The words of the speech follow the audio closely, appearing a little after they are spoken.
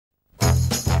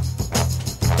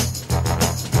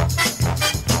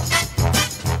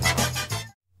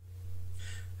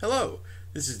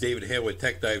This is David Hale with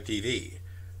TechDiveTV.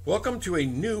 Welcome to a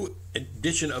new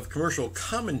edition of commercial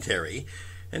commentary,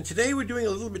 and today we're doing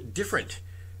a little bit different.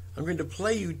 I'm going to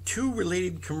play you two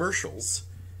related commercials,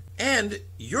 and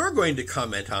you're going to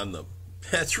comment on them.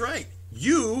 That's right,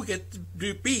 you get to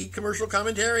be commercial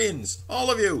commentarians,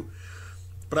 all of you.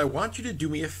 But I want you to do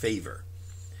me a favor.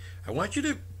 I want you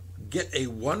to get a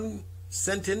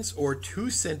one-sentence or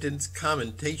two-sentence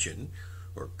commentation,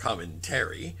 or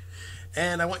commentary,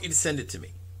 and I want you to send it to me.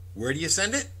 Where do you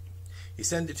send it? You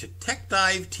send it to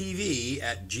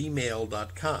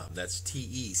TechDiveTV@gmail.com. That's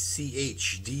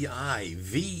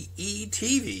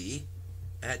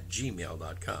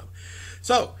TechDiveTV@gmail.com.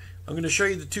 So, I'm going to show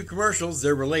you the two commercials.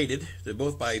 They're related. They're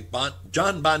both by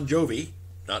John Bon Jovi,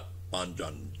 not Bon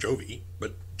John Jovi,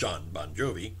 but John Bon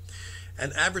Jovi,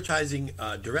 and advertising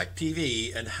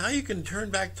DirecTV and how you can turn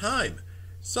back time.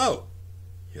 So,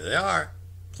 here they are.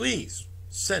 Please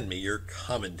send me your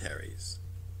commentaries.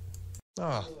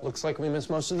 Oh, looks like we missed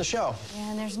most of the show.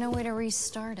 Yeah, and there's no way to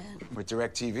restart it. With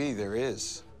DirecTV, there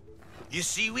is. You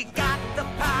see, we got the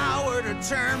power to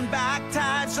turn back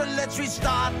time, so let's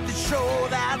restart the show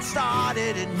that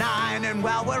started at 9. And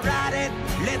while we're at it,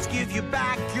 let's give you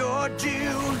back your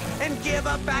due and give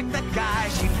her back the guy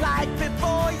she liked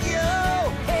before you.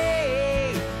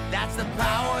 Hey, that's the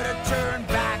power to turn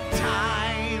back time.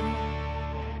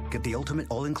 Get the ultimate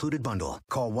all-included bundle.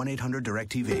 Call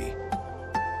 1-800-DIRECTV.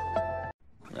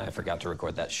 I forgot to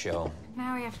record that show.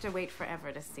 Now we have to wait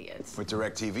forever to see it. With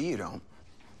DirecTV, you don't.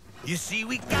 You see,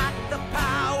 we got the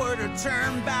power to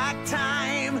turn back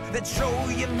time. That show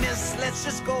you missed, let's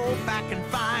just go back and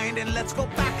find. And let's go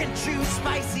back and choose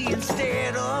spicy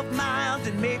instead of mild.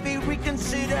 And maybe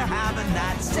reconsider having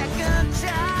that second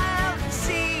child.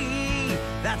 See,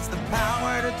 that's the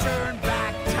power to turn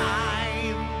back time.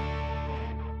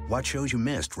 Watch shows you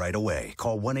missed right away.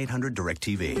 Call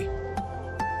 1-800-DIRECTV.